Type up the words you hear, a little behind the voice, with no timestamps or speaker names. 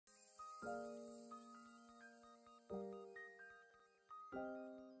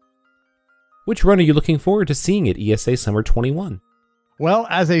Which run are you looking forward to seeing at ESA Summer 21? Well,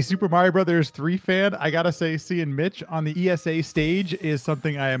 as a Super Mario Brothers 3 fan, I gotta say seeing Mitch on the ESA stage is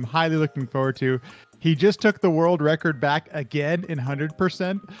something I am highly looking forward to. He just took the world record back again in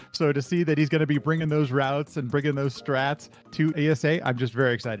 100%. So to see that he's going to be bringing those routes and bringing those strats to ESA, I'm just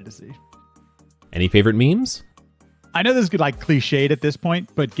very excited to see. Any favorite memes? I know this is like cliched at this point,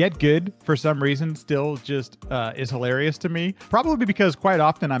 but Get Good for some reason still just is hilarious to me. Probably because quite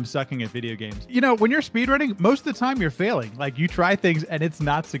often I'm sucking at video games. You know, when you're speedrunning, most of the time you're failing. Like you try things and it's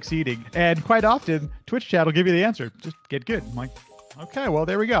not succeeding. And quite often Twitch chat will give you the answer. Just get good. I'm like, okay, well,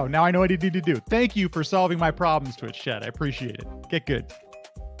 there we go. Now I know what I need to do. Thank you for solving my problems, Twitch chat. I appreciate it. Get good.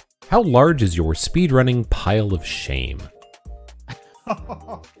 How large is your speedrunning pile of shame?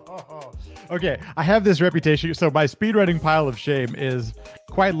 Okay, I have this reputation. So my speedrunning pile of shame is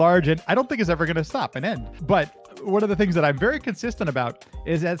quite large, and I don't think it's ever going to stop and end. But one of the things that I'm very consistent about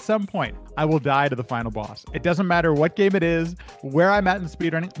is at some point I will die to the final boss. It doesn't matter what game it is, where I'm at in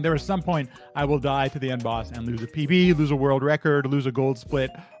speedrunning. There is some point I will die to the end boss and lose a PB, lose a world record, lose a gold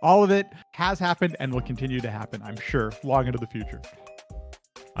split. All of it has happened and will continue to happen, I'm sure, long into the future.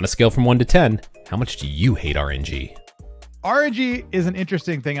 On a scale from 1 to 10, how much do you hate RNG? RNG is an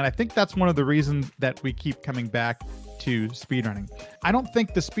interesting thing, and I think that's one of the reasons that we keep coming back to speedrunning. I don't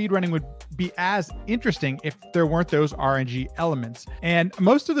think the speedrunning would be as interesting if there weren't those RNG elements. And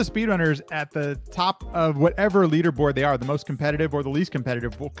most of the speedrunners at the top of whatever leaderboard they are, the most competitive or the least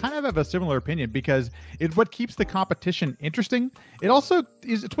competitive, will kind of have a similar opinion because it's what keeps the competition interesting. It also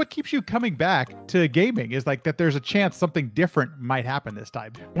is, it's what keeps you coming back to gaming, is like that there's a chance something different might happen this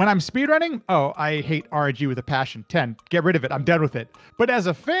time. When I'm speedrunning, oh, I hate RNG with a passion. 10, get rid of it. I'm done with it. But as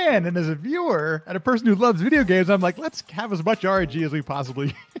a fan and as a viewer and a person who loves video games, I'm like, let's have as much RNG as we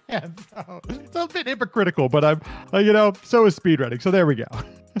possibly can. So it's a bit hypocritical, but I'm, so is speedrunning. So there we go.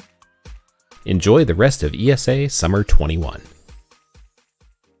 Enjoy the rest of ESA Summer 21.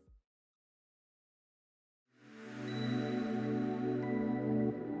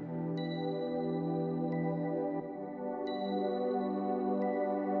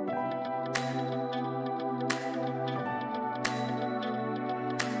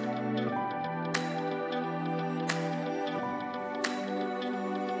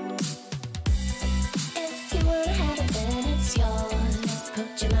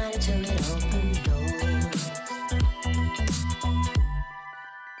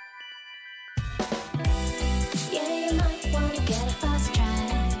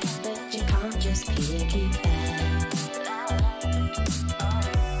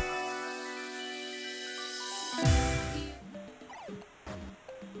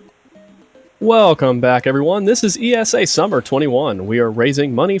 Welcome back, everyone. This is ESA Summer 21. We are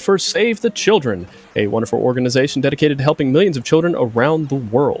raising money for Save the Children, a wonderful organization dedicated to helping millions of children around the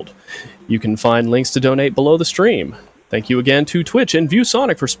world. You can find links to donate below the stream. Thank you again to Twitch and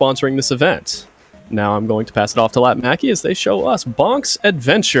ViewSonic for sponsoring this event. Now I'm going to pass it off to LattMackey as they show us Bonk's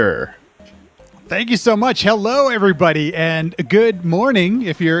Adventure. Thank you so much. Hello, everybody, and good morning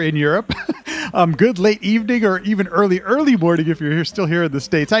if you're in Europe. Good late evening or even early morning if you're still here in the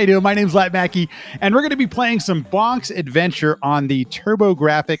States. How you doing? My name's LattMackey, and we're going to be playing some Bonk's Adventure on the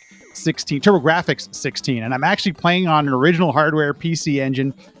TurboGrafx 16, and I'm actually playing on an original hardware PC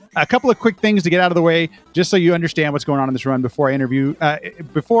engine. A couple of quick things to get out of the way, just so you understand what's going on in this run before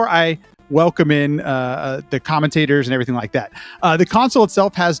I welcome in the commentators and everything like that. The console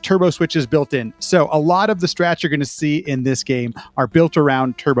itself has turbo switches built in. So a lot of the strats you're going to see in this game are built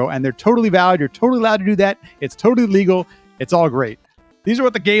around turbo, and they're totally valid. You're totally allowed to do that. It's totally legal. It's all great. These are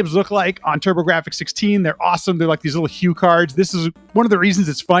what the games look like on TurboGrafx 16. They're awesome. They're like these little hue cards. This is one of the reasons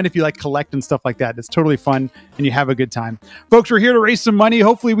it's fun if you like collect and stuff like that. It's totally fun and you have a good time. Folks, we're here to raise some money.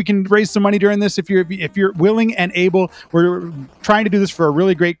 Hopefully we can raise some money during this if you're willing and able. We're trying to do this for a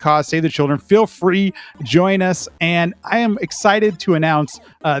really great cause, Save the Children. Feel free, join us. And I am excited to announce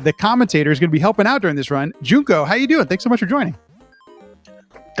the commentator is going to be helping out during this run. Junko, how you doing? Thanks so much for joining.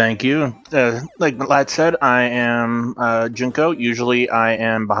 Thank you. Like Latt said, I am Junko. Usually I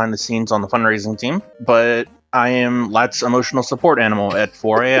am behind the scenes on the fundraising team, but I am Latt's emotional support animal at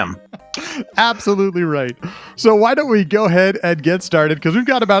 4 a.m. Absolutely right. So why don't we go ahead and get started, because we've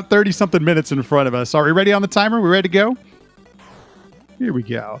got about 30-something minutes in front of us. Are we ready on the timer? We ready to go? Here we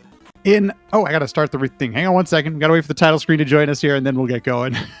go. I got to start the thing. Hang on one second. Got to wait for the title screen to join us here, and then we'll get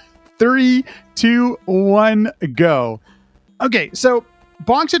going. 3, 2, 1, go. Okay, so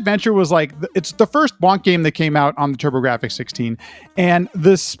Bonk's Adventure was it's the first Bonk game that came out on the TurboGrafx 16, and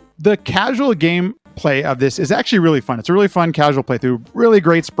the casual gameplay of this is actually really fun. It's a really fun casual playthrough, really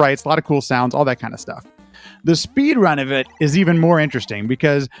great sprites, a lot of cool sounds, all that kind of stuff. The speed run of it is even more interesting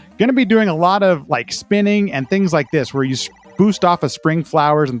because going to be doing a lot of like spinning and things like this where you boost off of spring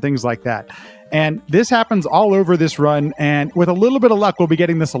flowers and things like that. And this happens all over this run. And with a little bit of luck, we'll be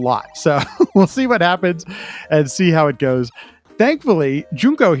getting this a lot. So we'll see what happens and see how it goes. Thankfully,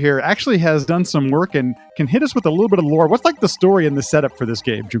 Junko here actually has done some work and can hit us with a little bit of lore. What's like the story and the setup for this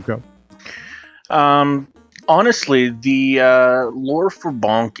game, Junko? Honestly, the lore for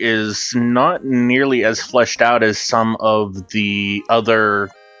Bonk is not nearly as fleshed out as some of the other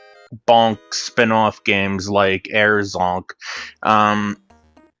Bonk spin-off games like Air Zonk.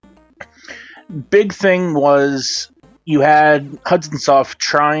 Big thing was you had Hudson Soft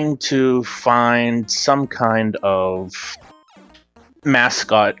trying to find some kind of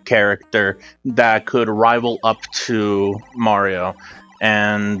mascot character that could rival up to Mario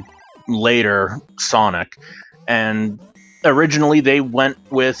and later Sonic. And originally they went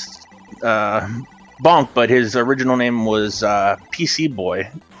with Bonk, but his original name was PC Boy,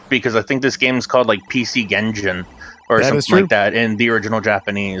 because I think this game is called like PC Genjin or something like that in the original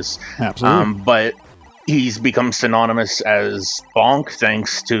Japanese. Absolutely. But he's become synonymous as Bonk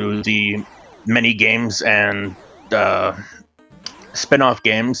thanks to the many games and spin-off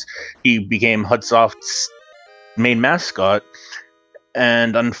games. He became Hudsoft's main mascot,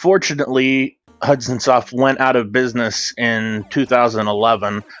 and unfortunately Hudson Soft went out of business in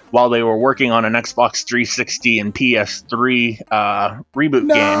 2011 while they were working on an Xbox 360 and PS3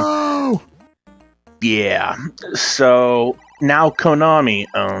 reboot game. Yeah. So now Konami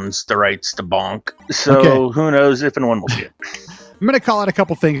owns the rights to Bonk. So who knows if and when we'll see it. I'm going to call out a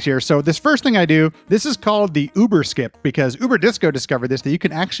couple things here. So this first thing I do, this is called the Uber skip because Uber Disco discovered this, that you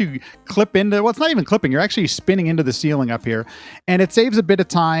can actually clip into, well, it's not even clipping. You're actually spinning into the ceiling up here, and it saves a bit of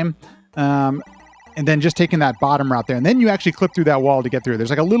time. And then just taking that bottom route there, and then you actually clip through that wall to get through. There's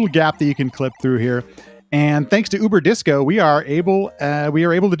like a little gap that you can clip through here. And thanks to Uber Disco, we are able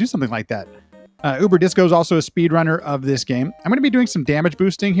to do something like that. Uber Disco is also a speedrunner of this game. I'm going to be doing some damage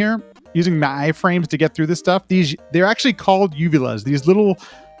boosting here, using my iframes to get through this stuff. They're actually called uvulas. These little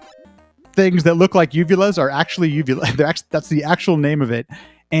things that look like uvulas are actually uvula. That's the actual name of it.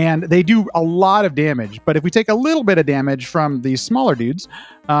 And they do a lot of damage. But if we take a little bit of damage from these smaller dudes,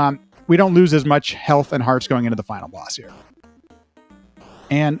 we don't lose as much health and hearts going into the final boss here.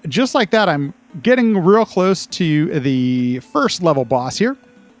 And just like that, I'm getting real close to the first level boss here.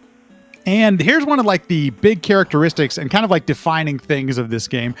 And here's one of like the big characteristics and kind of like defining things of this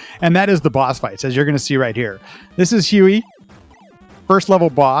game. And that is the boss fights, as you're going to see right here. This is Huey, first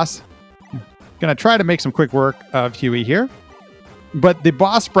level boss. Going to try to make some quick work of Huey here. But the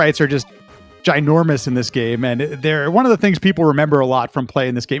boss sprites are just ginormous in this game. And they're one of the things people remember a lot from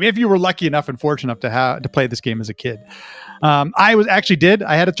playing this game. If you were lucky enough and fortunate enough to play this game as a kid. I had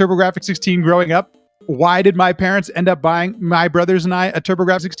a TurboGrafx 16 growing up. Why did my parents end up buying my brothers and I a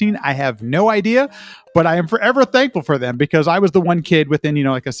TurboGrafx 16? I have no idea, but I am forever thankful for them because I was the one kid within,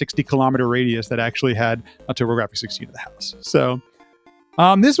 like a 60-kilometer radius that actually had a TurboGrafx 16 in the house. So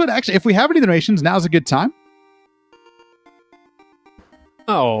this would actually, if we have any donations, now's a good time.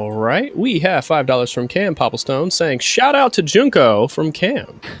 All right. We have $5 from Cam Popplestone saying, shout out to Junko from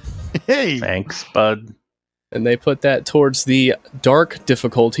Cam. Hey. Thanks, bud. And they put that towards the dark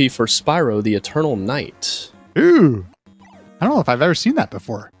difficulty for Spyro the Eternal Night. Ooh. I don't know if I've ever seen that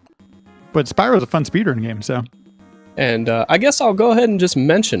before. But Spyro's a fun speedrun game, so. And I guess I'll go ahead and just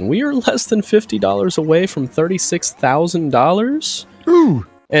mention, we are less than $50 away from $36,000. Ooh.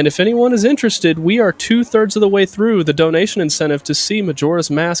 And if anyone is interested, we are 2/3 of the way through the donation incentive to see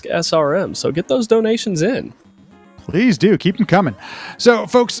Majora's Mask SRM. So get those donations in. Please do. Keep them coming. So,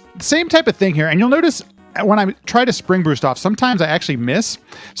 folks, same type of thing here. And you'll notice when I try to spring boost off, sometimes I actually miss.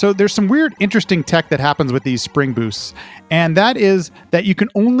 So there's some weird, interesting tech that happens with these spring boosts. And that is that you can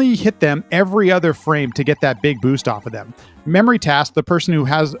only hit them every other frame to get that big boost off of them. Memory Task, the person who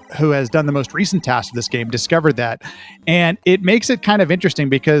has done the most recent task of this game, discovered that. And it makes it kind of interesting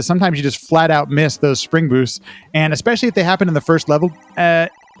because sometimes you just flat out miss those spring boosts. And especially if they happen in the first level,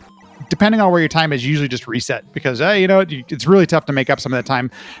 depending on where your time is, usually just reset because, it's really tough to make up some of that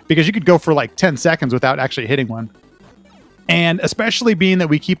time because you could go for like 10 seconds without actually hitting one. And especially being that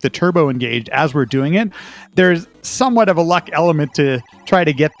we keep the turbo engaged as we're doing it, there's somewhat of a luck element to try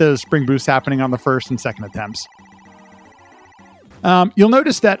to get those spring boosts happening on the first and second attempts. You'll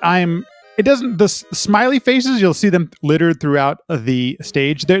notice that the smiley faces, you'll see them littered throughout the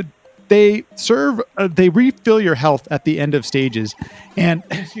stage. They refill your health at the end of stages. And,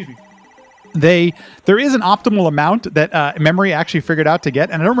 excuse me. There is an optimal amount that memory actually figured out to get,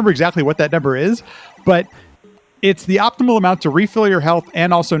 and I don't remember exactly what that number is, but it's the optimal amount to refill your health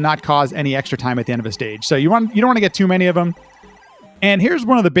and also not cause any extra time at the end of a stage. So you don't want to get too many of them. And here's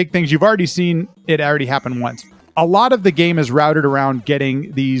one of the big things. You've already seen it already happen once. A lot of the game is routed around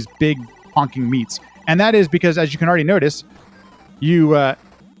getting these big honking meats. And that is because, as you can already notice, you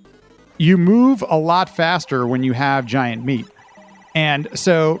move a lot faster when you have giant meat. And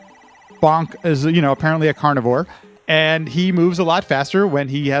so Bonk is, apparently a carnivore, and he moves a lot faster when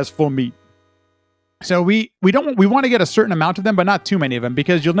he has full meat. So we want to get a certain amount of them, but not too many of them,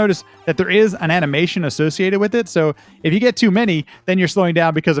 because you'll notice that there is an animation associated with it. So if you get too many, then you're slowing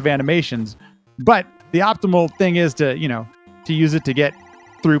down because of animations. But the optimal thing is to use it to get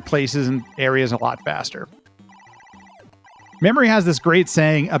through places and areas a lot faster. Memory has this great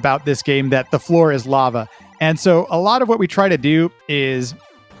saying about this game that the floor is lava. And so a lot of what we try to do is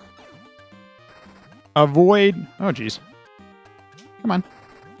avoid... Oh, geez. Come on.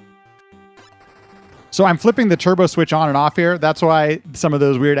 So I'm flipping the turbo switch on and off here. That's why some of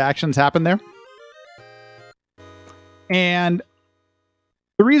those weird actions happen there. And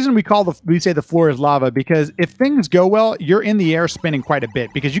the reason we say the floor is lava, because if things go well, you're in the air spinning quite a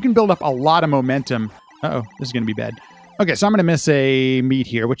bit, because you can build up a lot of momentum. Uh-oh, this is going to be bad. Okay, so I'm going to miss a meat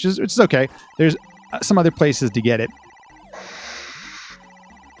here, which is okay. There's some other places to get it.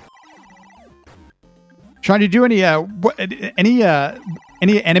 Trying to do any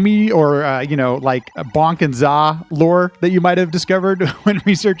enemy or like Bonk and Za lore that you might have discovered when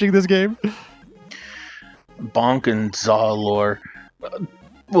researching this game? Bonk and Za lore.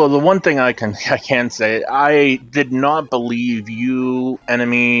 Well, the one thing I can say, I did not believe you,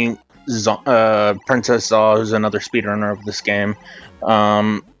 enemy Princess Za, who's another speedrunner of this game.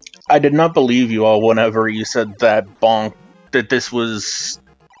 I did not believe you all whenever you said that that this was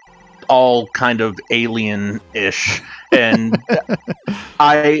all kind of alien-ish, and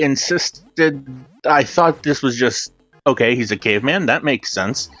I insisted. I thought this was just okay. He's a caveman. That makes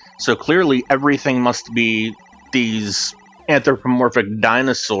sense. So clearly, everything must be these anthropomorphic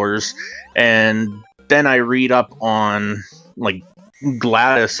dinosaurs. And then I read up on like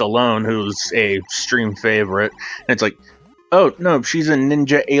Gladys alone, who's a stream favorite, and it's like, oh no, she's a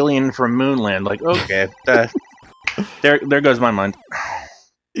ninja alien from Moonland. Like, okay, there goes my mind.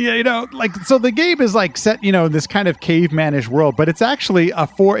 Yeah, so the game is like set, in this kind of cavemanish world, but it's actually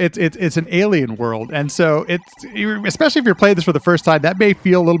it's an alien world. And so especially if you're playing this for the first time, that may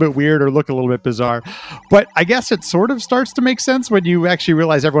feel a little bit weird or look a little bit bizarre. But I guess it sort of starts to make sense when you actually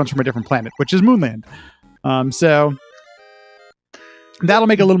realize everyone's from a different planet, which is Moonland. So that'll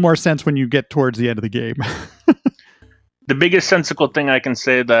make a little more sense when you get towards the end of the game. The biggest sensical thing I can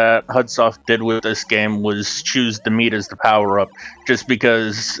say that Hudsoft did with this game was choose the meat as the power-up. Just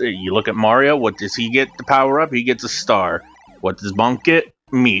because you look at Mario, what does he get to power up? He gets a star. What does Bonk get?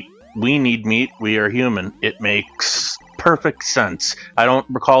 Meat. We need meat. We are human. It makes perfect sense. I don't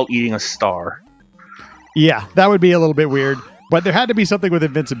recall eating a star. Yeah, that would be a little bit weird. But there had to be something with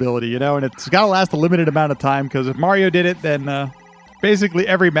invincibility, and it's got to last a limited amount of time, because if Mario did it, then... basically,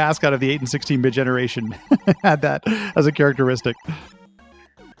 every mascot of the 8 and 16-bit generation had that as a characteristic.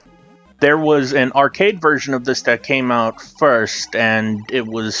 There was an arcade version of this that came out first, and it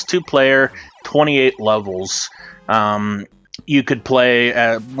was 2-player, 28 levels. You could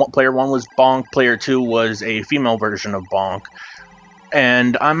play... player 1 was Bonk, player 2 was a female version of Bonk.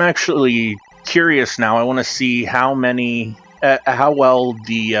 And I'm actually curious now. I want to see how well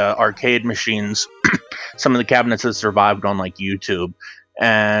the arcade machines... some of the cabinets that survived on like YouTube,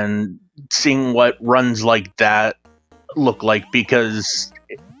 and seeing what runs like that look like, because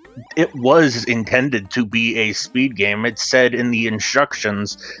it was intended to be a speed game. It said in the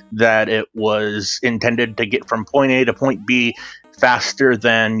instructions that it was intended to get from point A to point B faster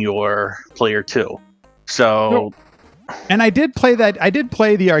than your player 2. So... And I did play that. I did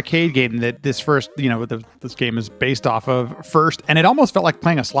play the arcade game that this this game is based off of first, and it almost felt like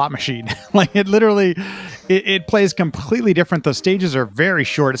playing a slot machine. Like it literally, it plays completely different. The stages are very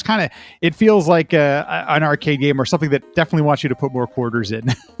short. It feels like an arcade game or something that definitely wants you to put more quarters in.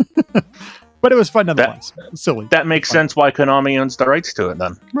 But it was fun nonetheless. Silly. That makes sense why Konami owns the rights to it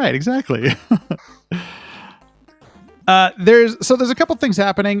then. Right, exactly. There's a couple things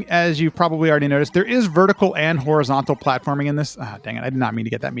happening, as you've probably already noticed. There is vertical and horizontal platforming in this. Dang it, I did not mean to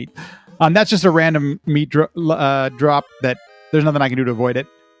get that meat. That's just a random meat drop that there's nothing I can do to avoid it.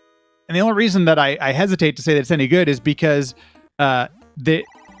 And the only reason that I hesitate to say that it's any good is because the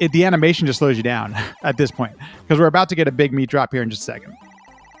animation just slows you down at this point, because we're about to get a big meat drop here in just a second.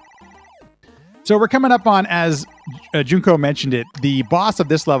 So we're coming up on, as Junko mentioned it, the boss of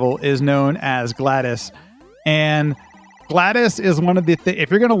this level is known as Gladys, and Gladys is one of the if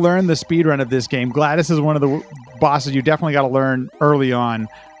you're going to learn the speedrun of this game, Gladys is one of bosses you definitely got to learn early on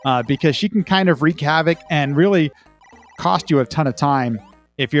because she can kind of wreak havoc and really cost you a ton of time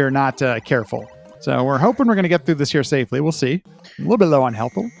if you're not careful. So we're hoping we're going to get through this here safely. We'll see. A little bit low on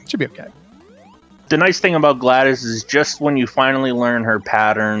health, but should be okay. The nice thing about Gladys is just when you finally learn her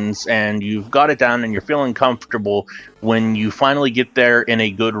patterns and you've got it down and you're feeling comfortable, when you finally get there in a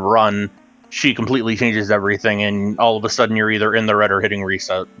good run, she completely changes everything, and all of a sudden you're either in the red or hitting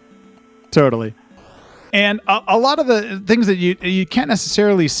reset. Totally. And a lot of the things that you can't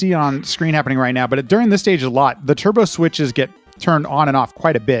necessarily see on screen happening right now, but during this stage a lot, the turbo switches get turned on and off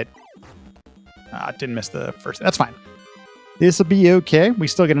quite a bit. Didn't miss the first. That's fine. This will be okay. We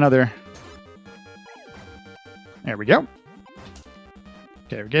still get another. There we go.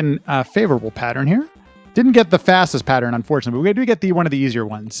 Okay, we're getting a favorable pattern here. Didn't get the fastest pattern, unfortunately, but we do get one of the easier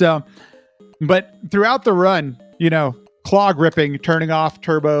ones. So, but throughout the run, clog ripping, turning off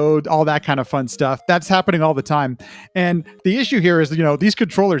turbo, all that kind of fun stuff. That's happening all the time. And the issue here is, these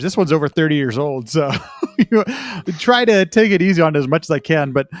controllers, this one's over 30 years old. So try to take it easy on it as much as I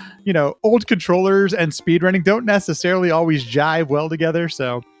can. But, old controllers and speedrunning don't necessarily always jive well together.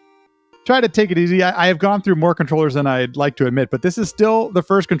 So try to take it easy. I have gone through more controllers than I'd like to admit, but this is still the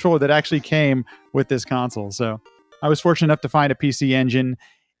first controller that actually came with this console. So I was fortunate enough to find a PC Engine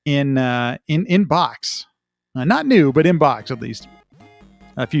in box. Not new, but in box, at least.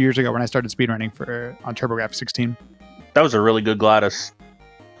 A few years ago when I started speedrunning on TurboGrafx 16. That was a really good Gladys.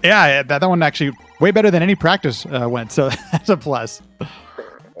 Yeah, that one actually way better than any practice went, so that's a plus.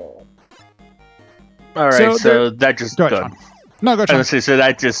 All right, so that just... Go ahead, Sean. No, go ahead, Sean. So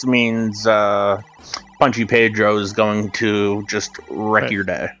that just means Punchy Pedro is going to just wreck your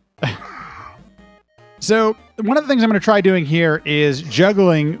day. So one of the things I'm going to try doing here is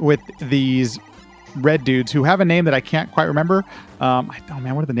juggling with these red dudes who have a name that I can't quite remember. Oh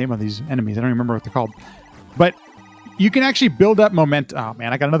man, what are the name of these enemies? I don't remember what they're called. But you can actually build up momentum. Oh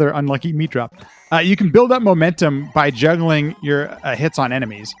man, I got another unlucky meat drop. You can build up momentum by juggling your hits on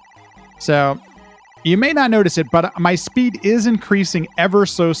enemies. So you may not notice it, but my speed is increasing ever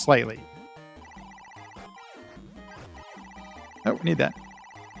so slightly. Oh, we need that.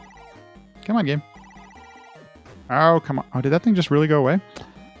 Come on, game. Oh, come on. Oh, did that thing just really go away?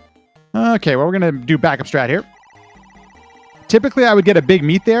 Okay, well, we're going to do backup strat here. Typically, I would get a big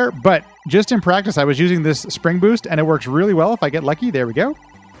meat there, but just in practice, I was using this spring boost, and it works really well if I get lucky. There we go.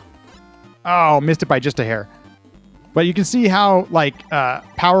 Oh, missed it by just a hair. But you can see how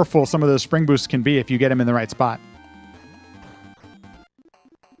powerful some of those spring boosts can be if you get them in the right spot.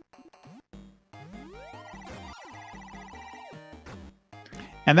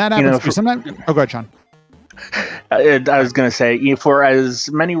 And that happens sometimes. Oh, go ahead, Sean. I was going to say, for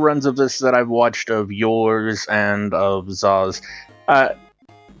as many runs of this that I've watched of yours and of Zaw's,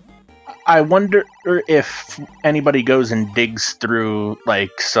 I wonder if anybody goes and digs through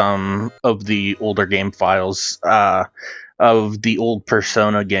some of the older game files of the old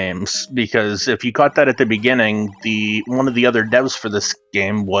Persona games, because if you caught that at the beginning, one of the other devs for this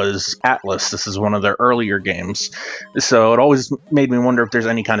game was Atlas. This is one of their earlier games, so it always made me wonder if there's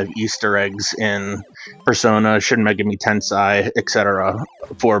any kind of Easter eggs in Persona, Shin Megami Tensei, etc.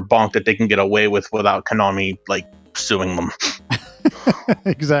 for Bonk that they can get away with without Konami suing them.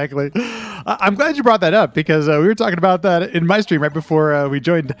 Exactly. I'm glad you brought that up, because we were talking about that in my stream right before we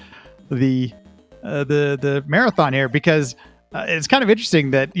joined the marathon here, because it's kind of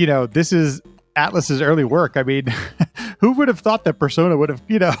interesting that this is Atlas's early work. I mean, who would have thought that Persona would have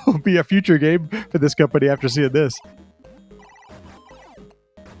be a future game for this company after seeing this?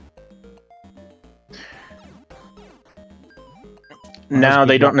 Now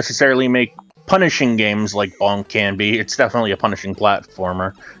they don't necessarily make punishing games like Bonk can be. It's definitely a punishing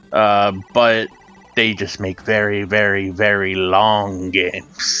platformer, but they just make very, very, very long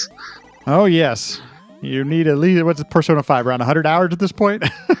games. Oh, yes. You need at least, what's Persona 5, around 100 hours at this point?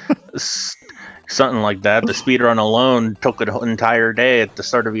 Something like that. The speedrun alone took an entire day at the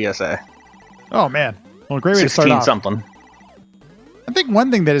start of ESA. Oh, man. Well, a great way to start off. 16 something. I think one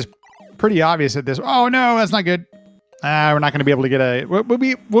thing that is pretty obvious at this... Oh, no, that's not good. We're not going to be able to get a... We're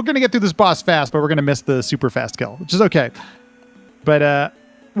going to get through this boss fast, but we're going to miss the super fast kill, which is okay. But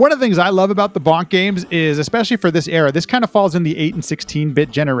one of the things I love about the Bonk games is, especially for this era, this kind of falls in the 8 and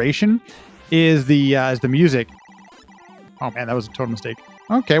 16-bit generation, is the music. Oh, man, that was a total mistake.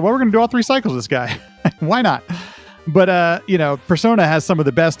 Okay, well, we're going to do all 3 cycles of this guy. Why not? But, Persona has some of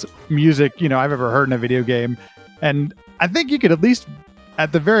the best music, I've ever heard in a video game. And I think you could at least,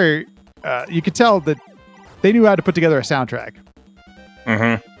 at the very... you could tell that they knew how to put together a soundtrack.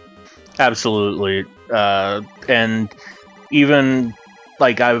 Mm-hmm. Absolutely. And even,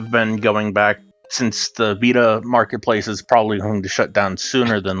 I've been going back since the Vita marketplace is probably going to shut down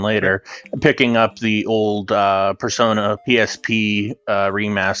sooner than later, picking up the old Persona PSP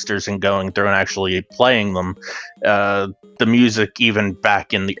remasters and going through and actually playing them. The music, even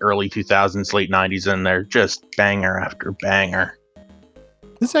back in the early 2000s, late 90s, and they're just banger after banger.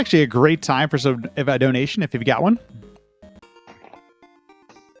 This is actually a great time for a donation if you've got one.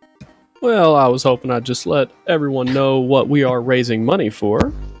 Well, I was hoping I'd just let everyone know what we are raising money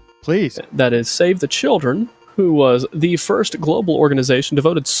for. Please. That is Save the Children, who was the first global organization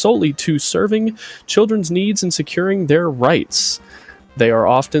devoted solely to serving children's needs and securing their rights. They are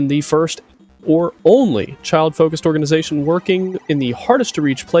often the first or only child-focused organization working in the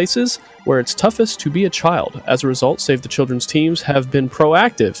hardest-to-reach places where it's toughest to be a child. As a result, Save the Children's teams have been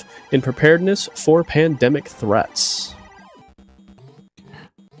proactive in preparedness for pandemic threats.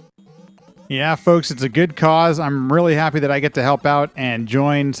 Yeah, folks, it's a good cause. I'm really happy that I get to help out and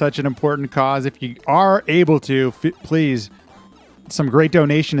join such an important cause. If you are able to, please, some great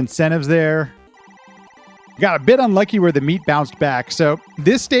donation incentives there. Got a bit unlucky where the meat bounced back. So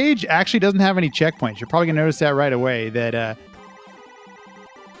this stage actually doesn't have any checkpoints. You're probably going to notice that right away, that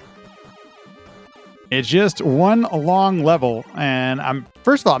it's just one long level. And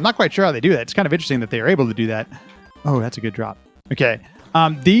first of all, I'm not quite sure how they do that. It's kind of interesting that they are able to do that. Oh, that's a good drop. Okay.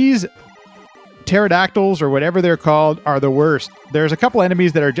 These pterodactyls, or whatever they're called, are the worst. There's a couple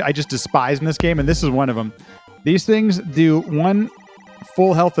enemies that I just despise in this game, and this is one of them. These things do 1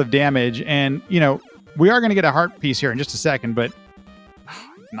 full health of damage, and, you know, we are going to get a heart piece here in just a second, but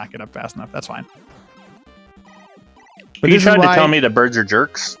not get up fast enough. That's fine. But you tried to tell me that birds are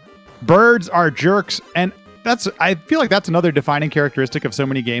jerks? Birds are jerks, and I feel like that's another defining characteristic of so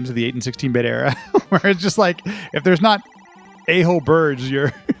many games of the 8 and 16-bit era, where it's just like, if there's not a-hole birds,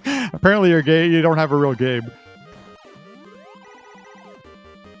 apparently you're gay. You don't have a real game.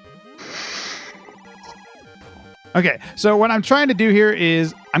 Okay, so what I'm trying to do here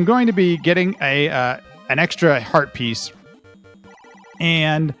is I'm going to be getting an extra heart piece,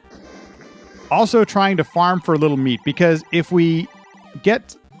 and also trying to farm for a little meat, because if we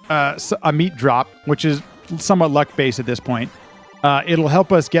get a meat drop, which is somewhat luck-based at this point, it'll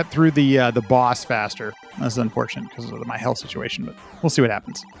help us get through the boss faster. That's unfortunate because of my health situation, but we'll see what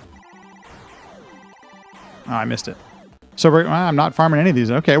happens. Oh, I missed it. So I'm not farming any of these.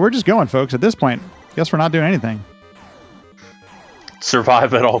 Okay, we're just going, folks. At this point, guess we're not doing anything.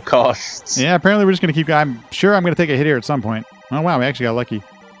 Survive at all costs. Yeah, apparently we're just going to keep going. I'm sure I'm going to take a hit here at some point. Oh, wow, we actually got lucky.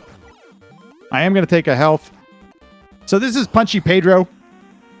 I am going to take a health. So this is Punchy Pedro,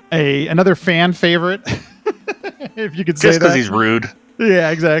 another fan favorite, if you could say that. Just because he's rude.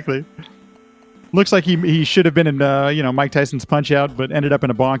 Yeah, exactly. Looks like he should have been in Mike Tyson's Punch-Out, but ended up in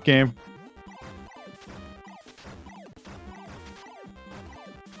a Bonk game.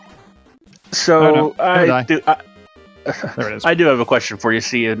 So I do have a question for you,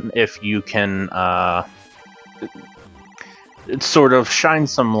 see if you can sort of shine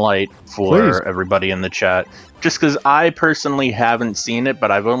some light for everybody in the chat. Just because I personally haven't seen it, but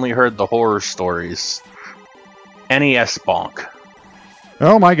I've only heard the horror stories. NES Bonk.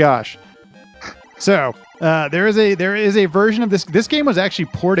 Oh my gosh! So there is a version of this. This game was actually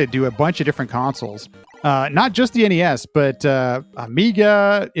ported to a bunch of different consoles. Not just the NES, but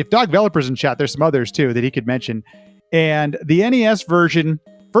Amiga. If Dog Developer's in chat, there's some others too that he could mention. And the NES version,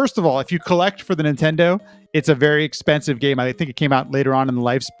 first of all, if you collect for the Nintendo, it's a very expensive game. I think it came out later on in the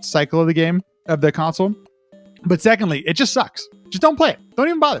life cycle of the game, of the console. But secondly, it just sucks. Just don't play it. Don't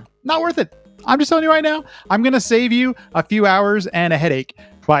even bother. Not worth it. I'm just telling you right now, I'm going to save you a few hours and a headache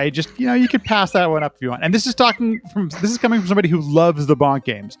by just, you could pass that one up if you want. And this is coming from somebody who loves the Bonk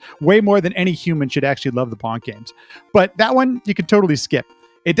games way more than any human should actually love the Bonk games. But that one you could totally skip.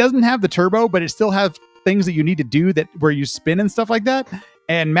 It doesn't have the turbo, but it still has things that you need to do where you spin and stuff like that.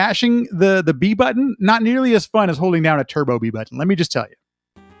 And mashing the B button, not nearly as fun as holding down a turbo B button. Let me just tell you.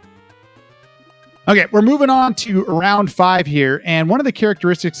 Okay, we're moving on to round 5 here. And one of the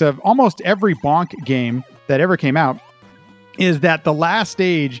characteristics of almost every Bonk game that ever came out is that the last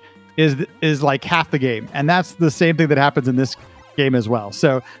stage is like half the game. And that's the same thing that happens in this game as well.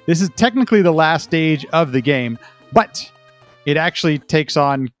 So this is technically the last stage of the game, but it actually takes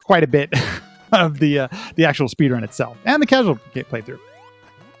on quite a bit of the actual speedrun itself and the casual playthrough.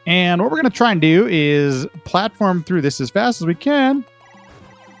 And what we're going to try and do is platform through this as fast as we can.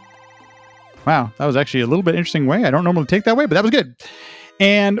 Wow, that was actually a little bit interesting way. I don't normally take that way, but that was good.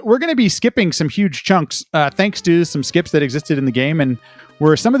 And we're going to be skipping some huge chunks thanks to some skips that existed in the game, and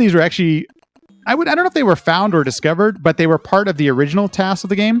where some of these were actually, I don't know if they were found or discovered, but they were part of the original tasks of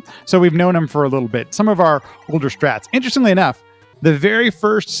the game. So we've known them for a little bit. Some of our older strats. Interestingly enough, The very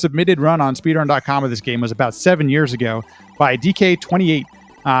first submitted run on speedrun.com of this game was about 7 years ago by DK28,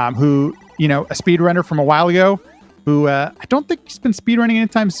 who, a speedrunner from a while ago, who I don't think he's been speedrunning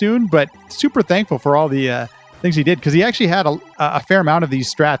anytime soon, but super thankful for all the things he did, because he actually had a fair amount of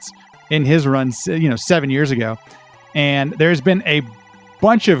these strats in his runs, 7 years ago. And there's been a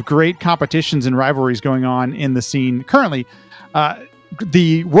bunch of great competitions and rivalries going on in the scene currently.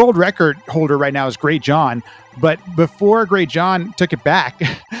 The world record holder right now is Great John, but before Great John took it back,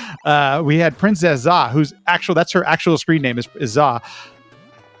 we had Princess Za, that's her actual screen name is Za,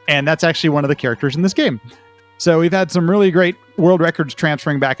 and that's actually one of the characters in this game. So we've had some really great world records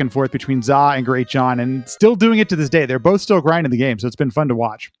transferring back and forth between Za and Great John, and still doing it to this day. They're both still grinding the game, so it's been fun to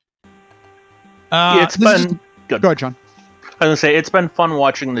watch. It's been good. Go ahead, Sean. I was going to say, it's been fun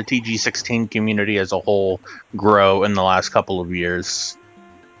watching the TG16 community as a whole grow in the last couple of years.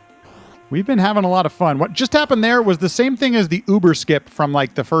 We've been having a lot of fun. What just happened there was the same thing as the Uber skip from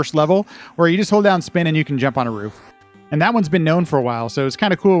like the first level, where you just hold down spin and you can jump on a roof. And that one's been known for a while, so it's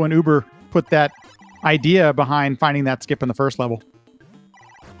kind of cool when Uber put that idea behind finding that skip in the first level.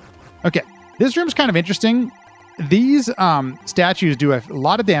 Okay, this room's kind of interesting. These statues do a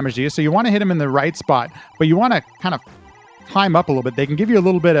lot of damage to you, so you want to hit them in the right spot, but you want to kind of climb up a little bit. They can give you a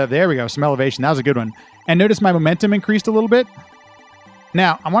little bit of, there we go, some elevation. That was a good one. And notice my momentum increased a little bit.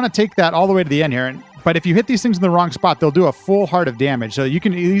 Now, I want to take that all the way to the end here, but if you hit these things in the wrong spot, they'll do a full heart of damage, so you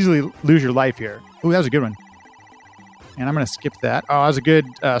can easily lose your life here. Oh, that was a good one. And I'm going to skip that. Oh, that was a good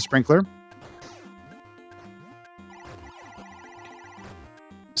sprinkler.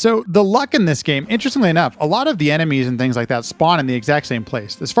 So the luck in this game, interestingly enough, a lot of the enemies and things like that spawn in the exact same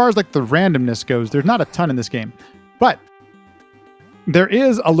place. As far as like the randomness goes, there's not a ton in this game, but there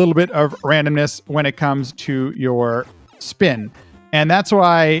is a little bit of randomness when it comes to your spin. And that's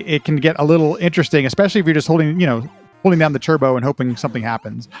why it can get a little interesting, especially if you're just holding down the turbo and hoping something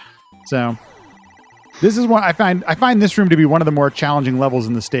happens. So this is what I find this room to be one of the more challenging levels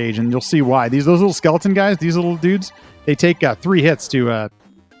in the stage, and you'll see why. Those little skeleton guys, these little dudes, they take 3 hits to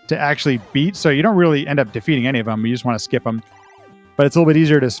actually beat, so you don't really end up defeating any of them. You just want to skip them. But it's a little bit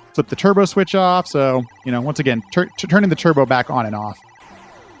easier to flip the turbo switch off, so, once again, turning the turbo back on and off.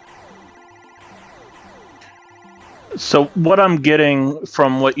 So what I'm getting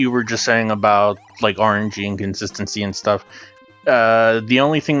from what you were just saying about like RNG and consistency and stuff, the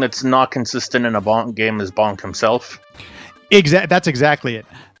only thing that's not consistent in a Bonk game is Bonk himself. That's exactly it.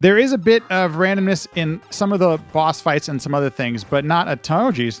 There is a bit of randomness in some of the boss fights and some other things, but not a ton.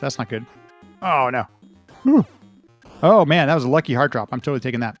 Oh, geez, that's not good. Oh, no. Whew. Oh, man, that was a lucky heart drop. I'm totally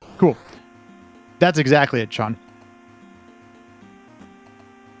taking that. Cool. That's exactly it, Sean.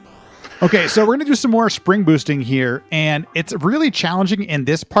 Okay, so we're going to do some more spring boosting here, and it's really challenging in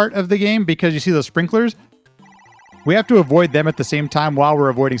this part of the game because you see those sprinklers? We have to avoid them at the same time while we're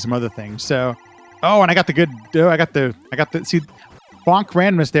avoiding some other things. So, oh, and I got the see, Bonk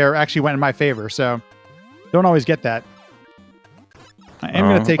randomness there actually went in my favor, so don't always get that. I am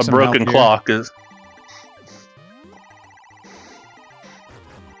going to take some broken clock is.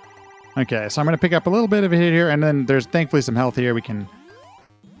 Okay, so I'm going to pick up a little bit of a hit here, and then there's thankfully some health here. We can.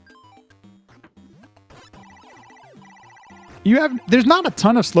 There's not a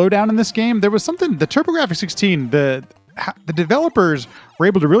ton of slowdown in this game. There was something, the TurboGrafx 16, the developers were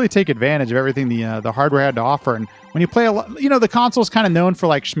able to really take advantage of everything the hardware had to offer. And when you play a lot, the console's kind of known for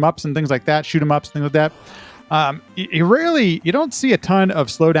like shmups and things like that, shoot 'em ups, things like that. You don't see a ton of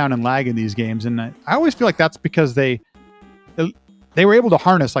slowdown and lag in these games. And I always feel like that's because they were able to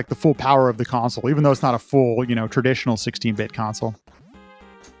harness like the full power of the console, even though it's not a full, traditional 16-bit console.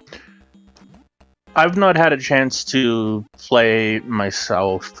 I've not had a chance to play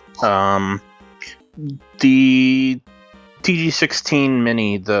myself. The TG16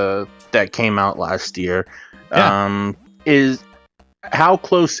 Mini, that came out last year, is how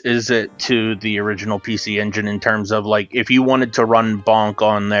close is it to the original PC Engine in terms of like if you wanted to run Bonk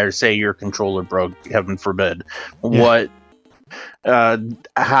on there, say your controller broke, heaven forbid, what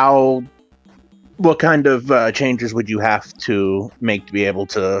kind of changes would you have to make to be able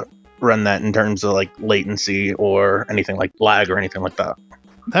to run that in terms of like latency or anything like lag or anything like that?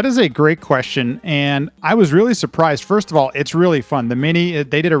 That is a great question, and I was really surprised. First of all, it's really fun. The Mini,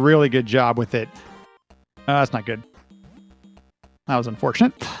 they did a really good job with it. That's not good. That was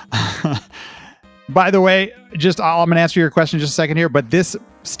unfortunate. By the way, I'm going to answer your question in just a second here, but this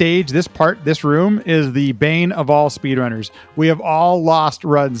stage, this room is the bane of all speedrunners. We have all lost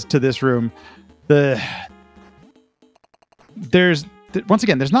runs to this room. Once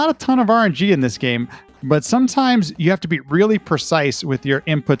again, there's not a ton of RNG in this game, but sometimes you have to be really precise with your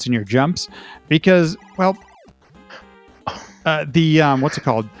inputs and your jumps because, well, what's it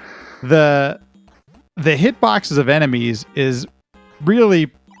called? The hitboxes of enemies is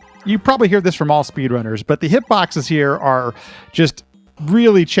really, you probably hear this from all speedrunners, but the hitboxes here are just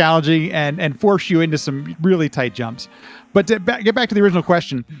really challenging and force you into some really tight jumps. But to get back to the original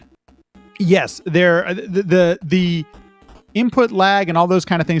question, yes, the input lag and all those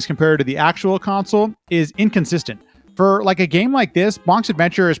kind of things compared to the actual console is inconsistent. For like a game like this, Bonk's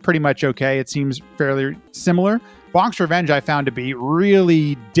Adventure is pretty much okay. It seems fairly similar. Bonk's Revenge I found to be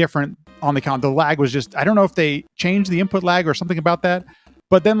really different on the count. The lag was just, I don't know if they changed the input lag or something about that.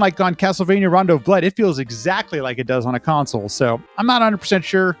 But then like on Castlevania Rondo of Blood, it feels exactly like it does on a console. So I'm not 100%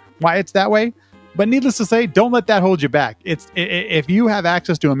 sure why it's that way. But needless to say, don't let that hold you back. If you have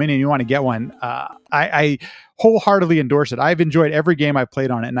access to a mini and you want to get one, I wholeheartedly endorse it. I've enjoyed every game I've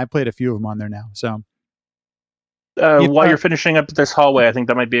played on it, and I played a few of them on there now. So while you're finishing up this hallway, I think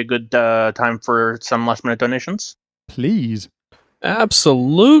that might be a good time for some last-minute donations. Please.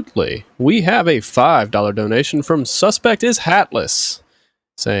 Absolutely. We have a $5 donation from Suspect is Hatless,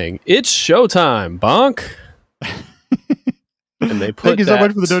 saying, "It's showtime, Bonk." And they put Thank you so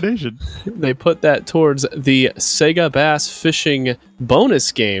much for the donation. They put that towards the Sega Bass Fishing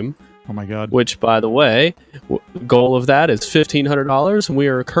bonus game. Oh my god. Which, by the way, goal of that is $1,500, and we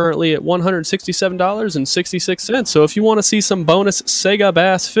are currently at $167.66. So if you want to see some bonus Sega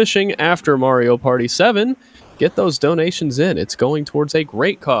Bass Fishing after Mario Party 7, get those donations in. It's going towards a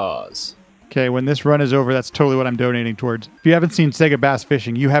great cause. Okay, when this run is over, that's totally what I'm donating towards. If you haven't seen Sega Bass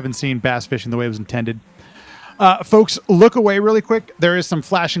Fishing, you haven't seen bass fishing the way it was intended. Folks, look away really quick. There is some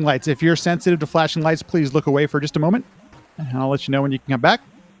flashing lights. If you're sensitive to flashing lights, please look away for just a moment. And I'll let you know when you can come back.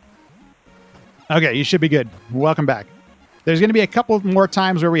 Okay, you should be good. Welcome back. There's going to be a couple more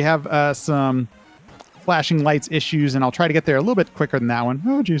times where we have some flashing lights issues, and I'll try to get there a little bit quicker than that one.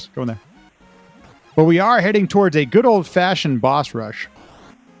 Oh, geez, go in there. But we are heading towards a good old-fashioned boss rush.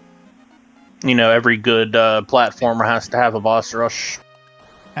 You know, every good platformer has to have a boss rush.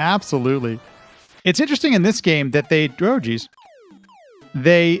 Absolutely. It's interesting in this game that they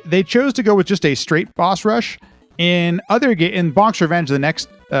chose to go with just a straight boss rush. In Bonk's Revenge, the next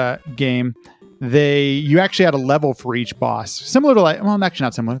game, you actually had a level for each boss, similar to actually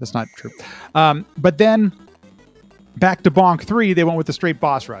not similar. That's not true. But then back to Bonk 3, they went with the straight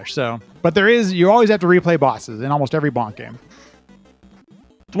boss rush. So, but you always have to replay bosses in almost every Bonk game.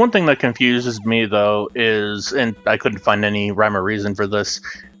 One thing that confuses me though is, and I couldn't find any rhyme or reason for this.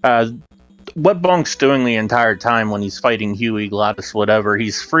 What Bonk's doing the entire time when he's fighting Huey, Gladys, whatever,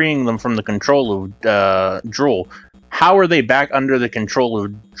 he's freeing them from the control of Drool. How are they back under the control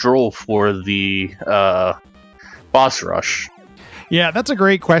of Drool for the boss rush? Yeah, that's a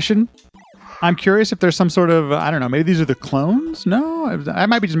great question. I'm curious if there's some sort of, I don't know, maybe these are the clones? No? I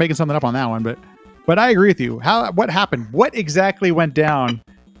might be just making something up on that one, but I agree with you. What happened? What exactly went down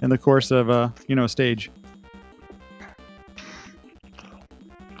in the course of a stage?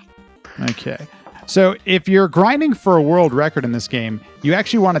 Okay, so if you're grinding for a world record in this game, you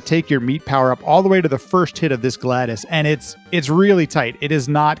actually want to take your meat power up all the way to the first hit of this Gladys, and it's really tight. It is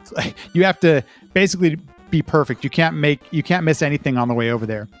not. You have to basically be perfect. You can't miss anything on the way over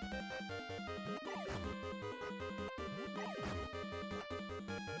there.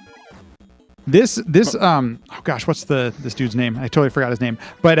 This oh gosh, what's this dude's name? I totally forgot his name.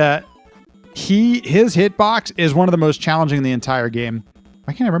 But his hitbox is one of the most challenging in the entire game.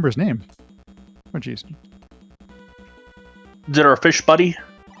 Why can't I remember his name? Oh, jeez. Is it our fish buddy?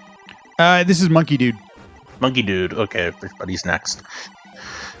 This is Monkey Dude. Monkey Dude. Okay, fish buddy's next.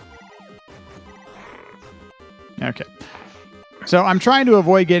 Okay. So I'm trying to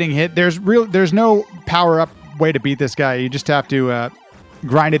avoid getting hit. There's no power-up way to beat this guy. You just have to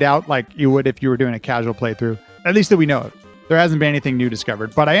grind it out like you would if you were doing a casual playthrough. At least that we know of. There hasn't been anything new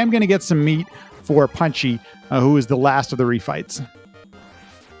discovered. But I am going to get some meat for Punchy, who is the last of the refights.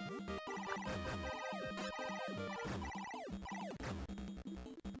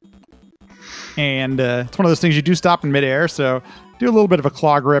 And it's one of those things you do stop in midair, so do a little bit of a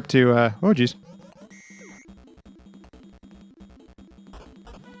claw grip to... oh, geez.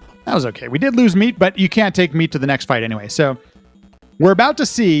 That was okay. We did lose meat, but you can't take meat to the next fight anyway. So we're about to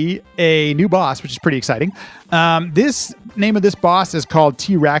see a new boss, which is pretty exciting. This name of this boss is called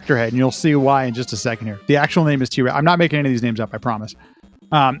T-Ractorhead, and you'll see why in just a second here. The actual name is T-Ractorhead. I'm not making any of these names up, I promise.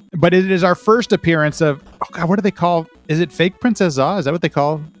 But it is our first appearance of... Oh, God, what do they call... Is it Fake Princess Za? Is that what they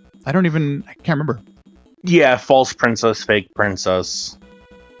call... I can't remember. Yeah, false princess, fake princess.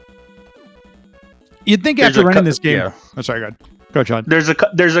 You'd think after running this game... Yeah. Oh, sorry, go ahead. Go, John.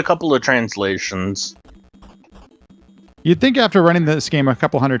 There's a couple of translations. You'd think after running this game a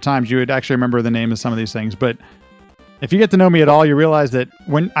couple hundred times, you would actually remember the name of some of these things, but If you get to know me at all, you realize that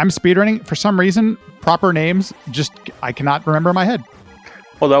when I'm speedrunning, for some reason, proper names I cannot remember in my head.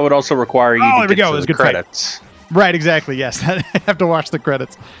 Well, that would also require you to get to the good credits. Fight. Right, exactly. Yes, I have to watch the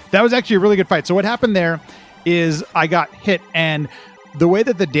credits. That was actually a really good fight. So what happened there is I got hit, and the way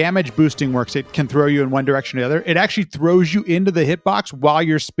that the damage boosting works, it can throw you in one direction or the other. It actually throws you into the hitbox while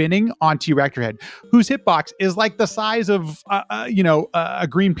you're spinning onto your reactor head, whose hitbox is like the size of a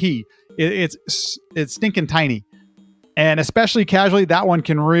green pea. It's stinking tiny. And especially casually, that one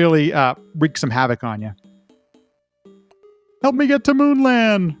can really wreak some havoc on you. Help me get to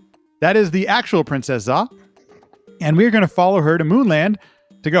Moonland. That is the actual Princess Za. And we're going to follow her to Moonland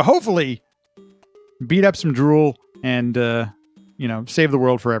to go hopefully beat up some drool and, save the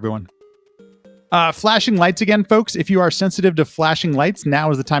world for everyone. Flashing lights again, folks. If you are sensitive to flashing lights,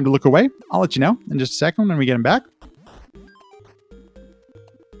 now is the time to look away. I'll let you know in just a second when we get them back.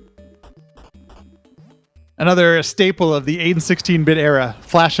 Another staple of the 8 and 16-bit era,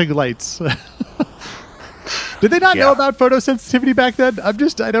 flashing lights. Did they not know about photosensitivity back then? I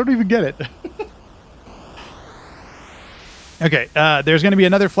don't even get it. Okay, there's going to be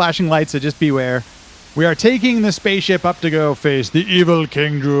another flashing light, so just beware. We are taking the spaceship up to go face the evil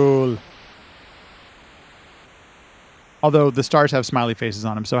King Drool. Although the stars have smiley faces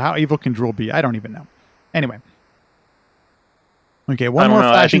on them, so how evil can Drool be? I don't even know. Anyway. Okay, one more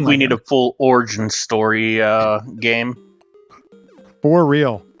flashing light. I think we need a full origin story game. For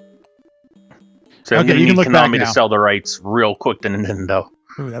real. So okay, you can look Konami to sell the rights real quick to Nintendo.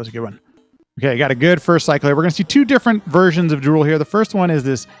 Ooh, that was a good one. Okay, I got a good first cycle here. We're going to see two different versions of Drool here. The first one is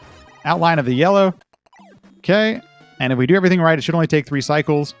this outline of the yellow. Okay, and if we do everything right, it should only take 3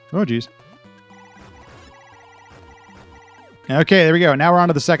 cycles. Oh, geez. Okay, there we go. Now we're on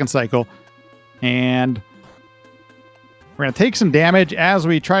to the second cycle. And we're going to take some damage as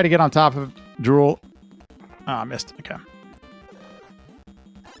we try to get on top of Drool. Oh, missed. Okay.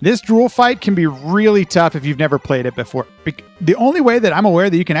 This Drool fight can be really tough if you've never played it before. The only way that I'm aware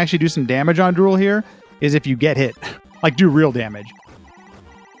that you can actually do some damage on Drool here is if you get hit. Like, do real damage.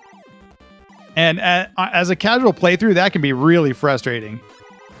 And as a casual playthrough, that can be really frustrating.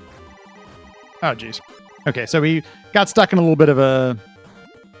 Oh, geez. Okay, so we got stuck in a little bit of a...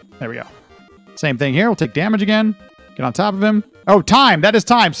 There we go. Same thing here. We'll take damage again. Get on top of him. Oh, time. That is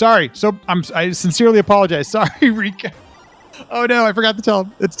time. Sorry. So I sincerely apologize. Sorry, Rika. Oh, no. I forgot to tell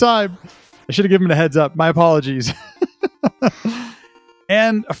him. It's time. I should have given him a heads up. My apologies.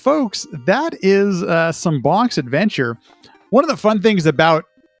 And, folks, that is some Bonk's adventure. One of the fun things about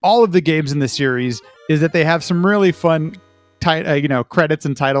all of the games in the series is that they have some really fun credits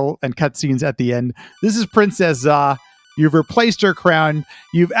and title and cutscenes at the end. This is Princess Za. You've replaced her crown.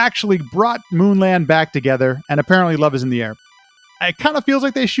 You've actually brought Moonland back together, and apparently love is in the air. It kind of feels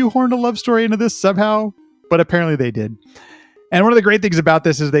like they shoehorned a love story into this somehow, but apparently they did. And one of the great things about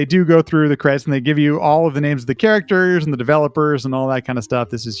this is they do go through the credits and they give you all of the names of the characters and the developers and all that kind of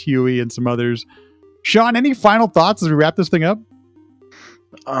stuff. This is Huey and some others. Sean, any final thoughts as we wrap this thing up?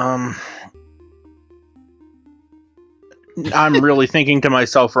 I'm really thinking to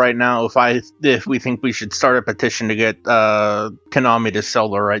myself right now if we think we should start a petition to get Konami to sell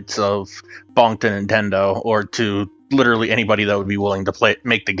the rights of Bonk to Nintendo or to literally anybody that would be willing to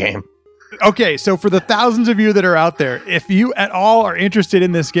make the game. Okay, so for the thousands of you that are out there, if you at all are interested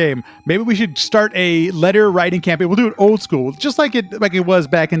in this game, maybe we should start a letter writing campaign. We'll do it old school, just like it was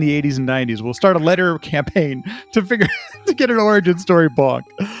back in the 80s and 90s. We'll start a letter campaign to get an origin story Bonk.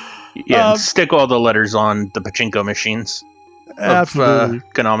 Yeah, stick all the letters on the pachinko machines of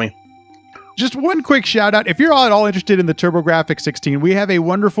Konami. Just one quick shout out. If you're at all interested in the TurboGrafx 16, we have a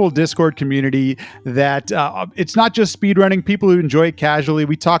wonderful Discord community that it's not just speedrunning, people who enjoy it casually.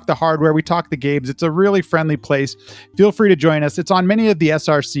 We talk the hardware, we talk the games. It's a really friendly place. Feel free to join us. It's on many of the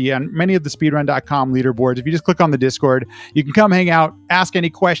SRC and many of the speedrun.com leaderboards. If you just click on the Discord, you can come hang out, ask any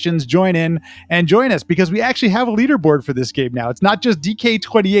questions, join in, and join us because we actually have a leaderboard for this game now. It's not just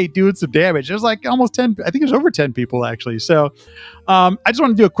DK28 doing some damage. There's like almost 10, I think there's over 10 people actually. So I just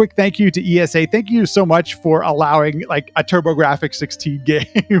want to do a quick thank you to ESA. Thank you so much for allowing like a TurboGrafx 16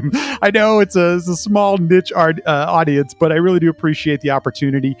 game. I know it's a small niche audience, but I really do appreciate the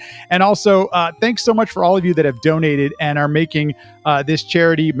opportunity. And also, thanks so much for all of you that have donated and are making this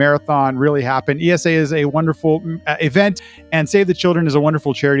charity marathon really happen. ESA is a wonderful event, and Save the Children is a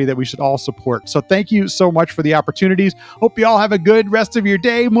wonderful charity that we should all support. So thank you so much for the opportunities. Hope you all have a good rest of your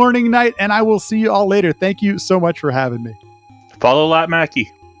day, morning, night, and I will see you all later. Thank you so much for having me. Follow LattMackey.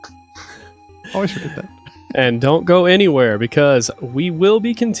 Always forget that. And don't go anywhere because we will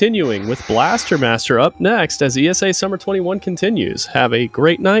be continuing with Blaster Master up next as ESA Summer 21 continues. Have a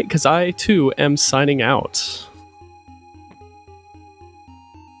great night because I too am signing out.